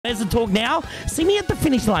There's the talk now. See me at the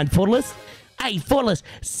finish line, Fortless. Hey, Fortless,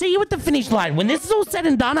 see you at the finish line. When this is all said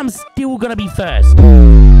and done, I'm still going to be first.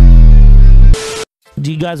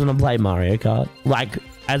 Do you guys want to play Mario Kart? Like,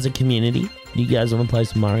 as a community? Do you guys want to play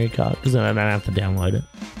some Mario Kart? Because then I don't have to download it.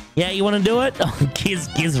 Yeah, you want to do it? Oh,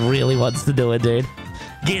 Giz really wants to do it, dude.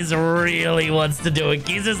 Giz really wants to do it.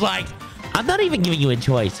 Giz is like, I'm not even giving you a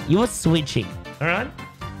choice. You're switching. All right?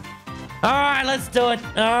 All right, let's do it.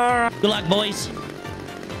 All right. Good luck, boys.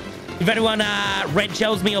 If anyone red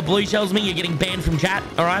shells me or blue shells me, you're getting banned from chat.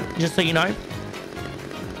 All right? Just so you know.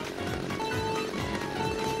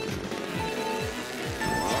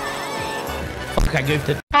 Fuck, I goofed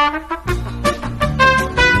it.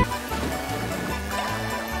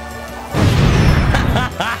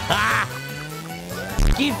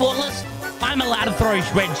 You Fortless, I'm allowed to throw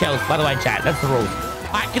red shells, by the way, chat. That's the rules.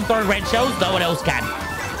 I can throw red shells, no one else can.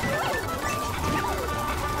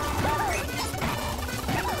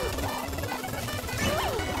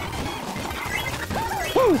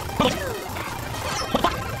 Woo!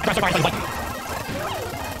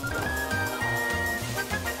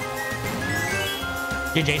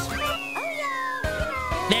 GG's.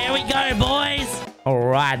 There we go, boys. All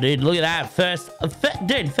right, dude. Look at that. First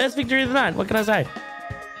victory of the night. What can I say?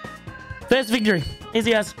 First victory.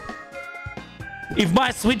 Easy as. If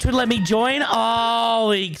my Switch would let me join.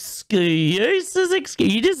 Oh, excuses.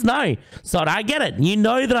 You just know. So I get it. You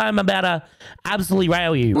know that I'm about to absolutely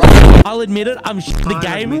rail you. I'll admit it. I'm shit at the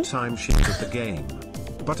game. I'm shit at the game.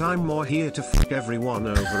 But I'm more here to f everyone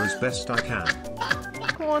over as best I can.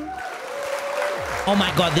 Come on. Oh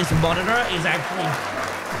my god, this monitor is actually...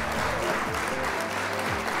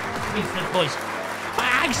 Voice. I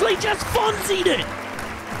actually just Fonzied it!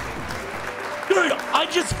 Dude, I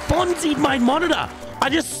just Fonzied my monitor! I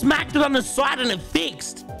just smacked it on the side and it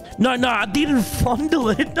fixed! No, I didn't fondle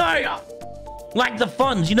it, no! Like the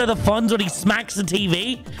Fonz, you know the Fonz when he smacks the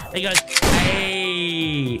TV? He goes,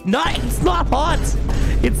 hey! No, it's not hot!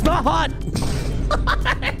 It's not hot!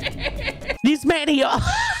 This man here...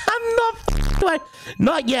 I'm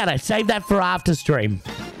not yet. I saved that for after stream.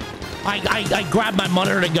 I grabbed my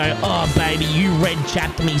monitor and go, oh baby, you red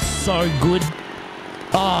chapped me so good.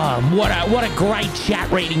 Oh, what a great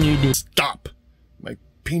chat reading you did. Stop. My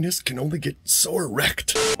penis can only get so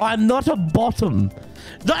erect. I'm not a bottom.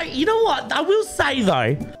 Though, you know what? I will say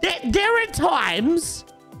though, there are times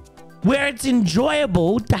where it's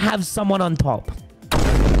enjoyable to have someone on top.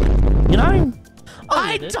 You know?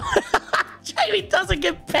 I don't... Jamie doesn't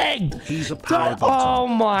get pegged. He's a power bottom. Oh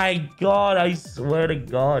my god, I swear to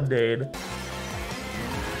god, dude.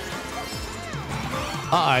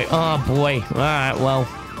 Uh-oh. Oh boy. Alright, well.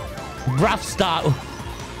 Rough start.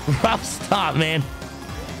 Rough start, man.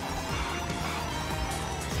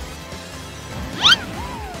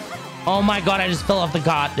 Oh my god, I just fell off the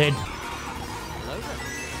cart, dude.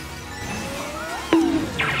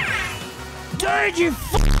 Dude,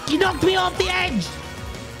 you knocked me off the edge.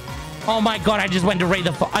 Oh my god, I just went to read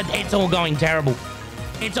the... It's all going terrible.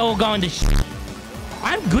 It's all going to shit.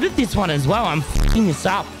 I'm good at this one as well. I'm f***ing this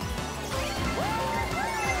up.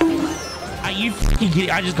 Are you f***ing kidding?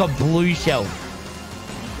 I just got blue shell.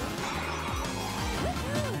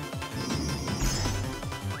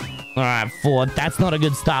 Alright, Ford. That's not a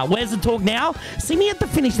good start. Where's the talk now? See me at the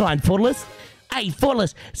finish line, Fortless. Hey,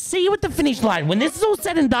 Fortless. See you at the finish line. When this is all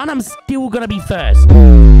said and done, I'm still going to be first.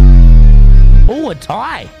 Oh, a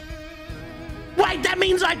tie. Wait, that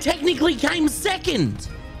means I technically came second.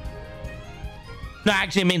 No,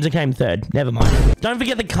 actually, it means I came third. Never mind. Don't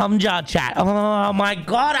forget the cum jar chat. Oh, my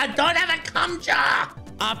God. I don't have a cum jar.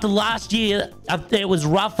 After last year, it was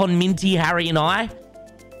rough on Minty, Harry, and I.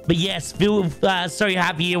 But yes, feel so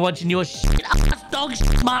happy you're watching your shit-ass dog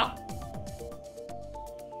shit, mom.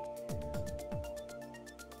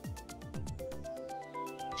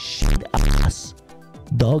 Shit-ass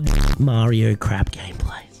dog Mario crap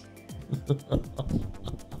gameplays.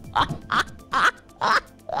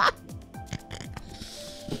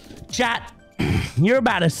 Chat, you're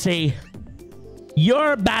about to see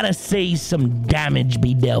some damage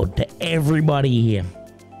be dealt to everybody here.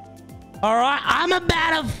 All right, I'm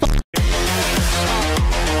about to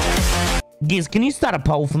Giz, can you start a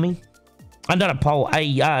poll for me? Not a poll,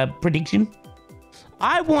 a prediction.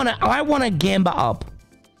 I wanna gamba up.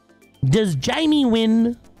 Does Jamie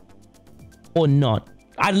win or not?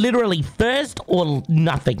 I literally first or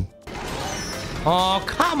nothing. Oh,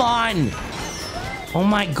 come on. Oh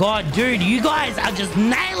my god, dude, you guys are just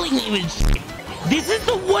nailing me with shit. This is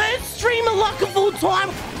the worst streamer luck of all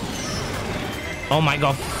time. Oh my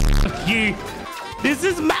god, fuck you. This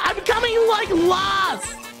is I'm coming like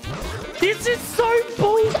last. This is so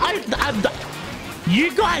bullshit.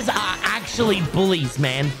 You guys are actually bullies,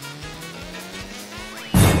 man.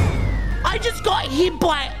 I just got hit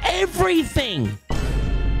by everything.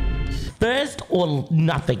 First or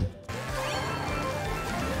nothing.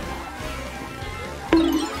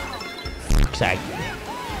 Fuck's sake.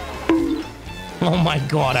 Oh my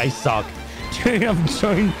god, I suck. Dude,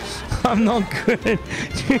 I'm not good.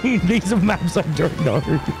 Dude, these are maps I don't know.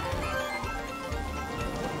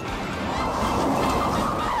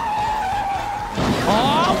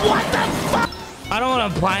 Oh, what the fuck? I don't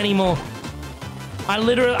want to play anymore. I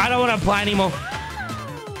don't want to play anymore.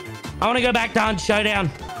 I want to go back to Hunt Showdown.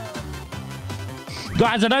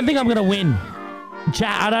 Guys, I don't think I'm going to win.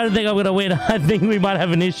 Chat, I don't think I'm going to win. I think we might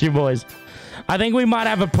have an issue, boys. I think we might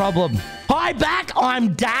have a problem. Hi, back.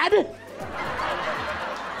 I'm Dad.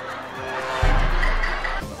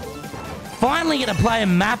 Finally going to play a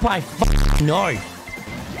map I fucking know.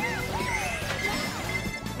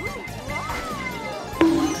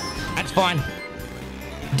 That's fine.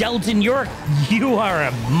 Delton, you are a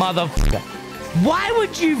motherfucker. Why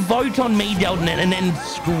would you vote on me, Delton, and then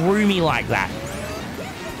screw me like that?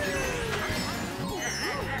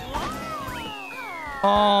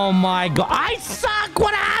 Oh my god. I suck!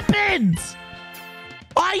 What happened?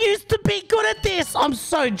 I used to be good at this. I'm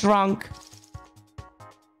so drunk.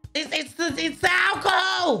 It's the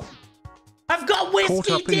alcohol. I've got whiskey.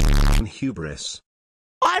 Caught up in hubris.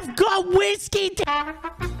 I've got whiskey.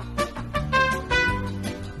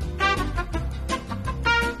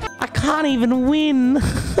 I can't even win.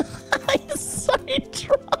 I'm so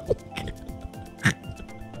drunk.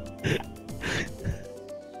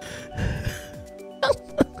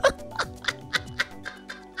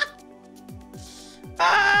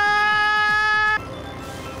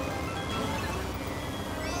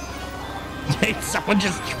 Dude, someone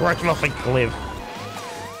just drove off a cliff.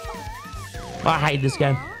 I hate this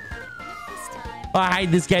game. I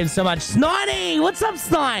hate this game so much. Snotty! What's up,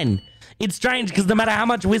 Snine? It's strange because no matter how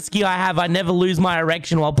much whiskey I have, I never lose my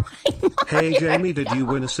erection while playing. Hey, Jamie, did you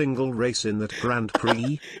win a single race in that Grand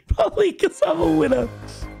Prix? Probably because I'm a winner.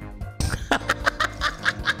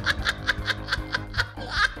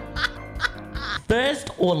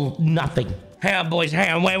 First or nothing. Hang on, boys.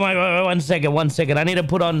 Hang on. Wait, 1 second. 1 second. I need to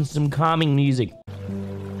put on some calming music.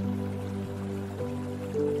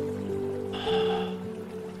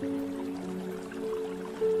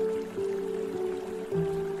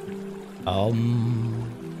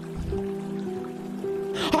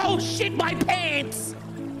 Oh shit, my pants!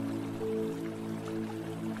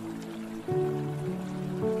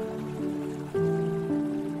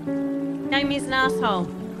 Jamie's an asshole.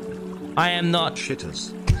 I am not.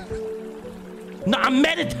 Shitters. No, I'm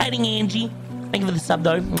meditating, Angie. Thank you for the sub,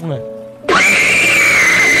 though. What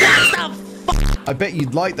the fuck? I bet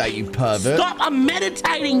you'd like that, you pervert. Stop! I'm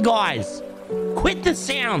meditating, guys. Quit the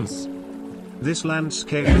sounds. This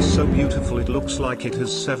landscape is so beautiful it looks like it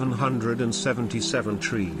has 777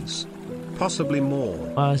 trees. Possibly more.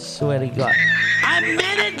 I swear to God. I'm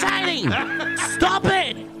meditating! Stop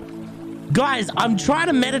it! Guys, I'm trying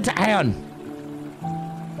to meditate. Hang on.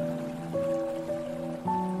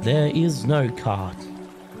 There is no Kart.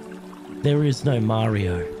 There is no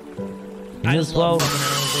Mario. In this world...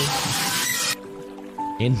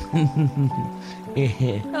 In...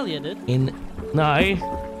 Hell yeah, dude. In...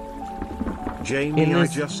 No. Jamie, I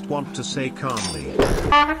just want to say calmly.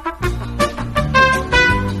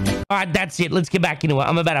 Alright, that's it. Let's get back into it.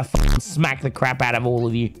 I'm about to fucking smack the crap out of all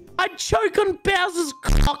of you. I choke on Bowser's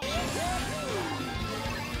cock.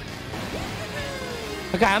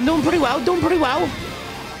 Okay, I'm doing pretty well. Doing pretty well.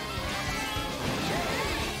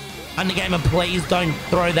 Undergamer, please don't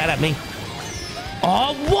throw that at me.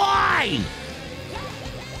 Oh, why?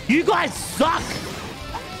 You guys suck.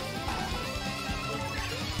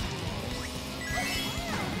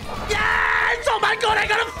 Yes! Oh my god, I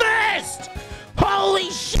got a first! Holy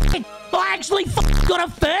shit! I actually fucking got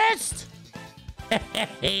a first!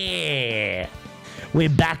 We're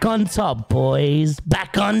back on top, boys.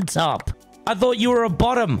 Back on top. I thought you were a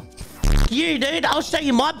bottom. You, dude. I'll show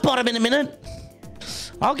you my bottom in a minute.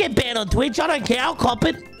 I'll get banned on Twitch. I don't care. I'll cop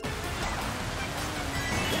it.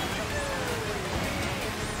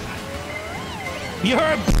 You're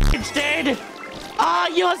a bitch, dude. Oh,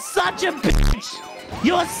 you're such a bitch.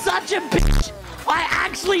 You're such a bitch. I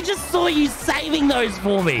actually just saw you saving those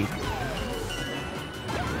for me.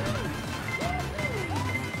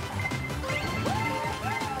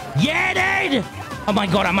 Yeah, dude. Oh my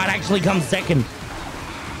god, I might actually come second.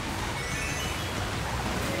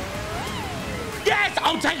 Yes,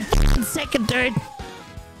 I'll take second, dude.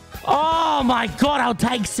 Oh my god, I'll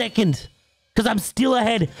take second. Because I'm still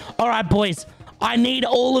ahead. All right, boys. I need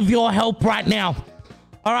all of your help right now.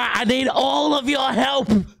 All right, I need all of your help.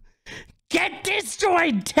 Get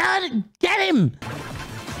destroyed. Get him.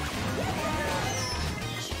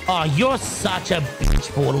 Oh, you're such a bitch,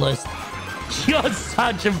 Fortalist. You're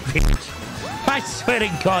such a bitch. I swear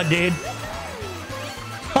to God, dude.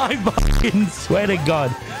 I fucking swear to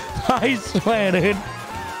God. I swear, dude.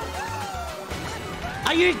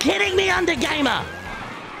 Are you kidding me, Undergamer?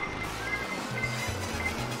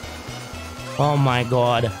 Oh my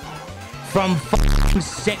God. From fucking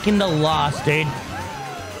second to last, dude.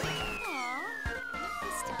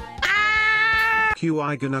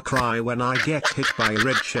 I gonna cry when I get hit by a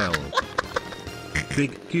red shell.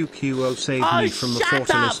 Big QQO saved me from the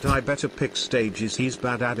Fortalist. I better pick stages. He's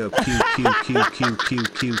bad at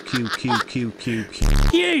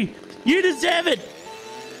You deserve it.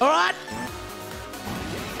 All right.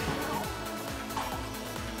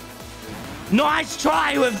 Nice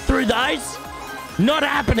try through those. Not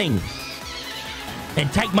happening.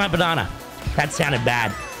 And take my banana. That sounded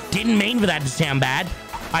bad. Didn't mean for that to sound bad.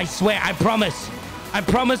 I swear. I promise. I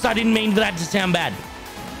promise I didn't mean for that to sound bad.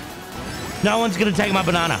 No one's going to take my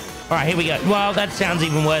banana. All right, here we go. Well, that sounds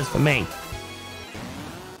even worse for me.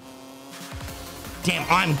 Damn,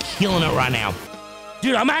 I'm killing it right now.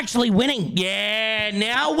 Dude, I'm actually winning. Yeah,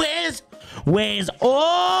 now where's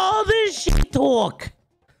all this shit talk?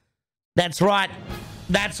 That's right.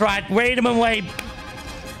 That's right. Freedom and wait.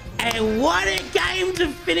 And what a game to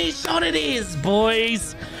finish on it is,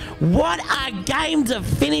 boys. What a game to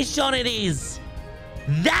finish on it is.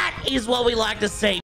 That is what we like to see.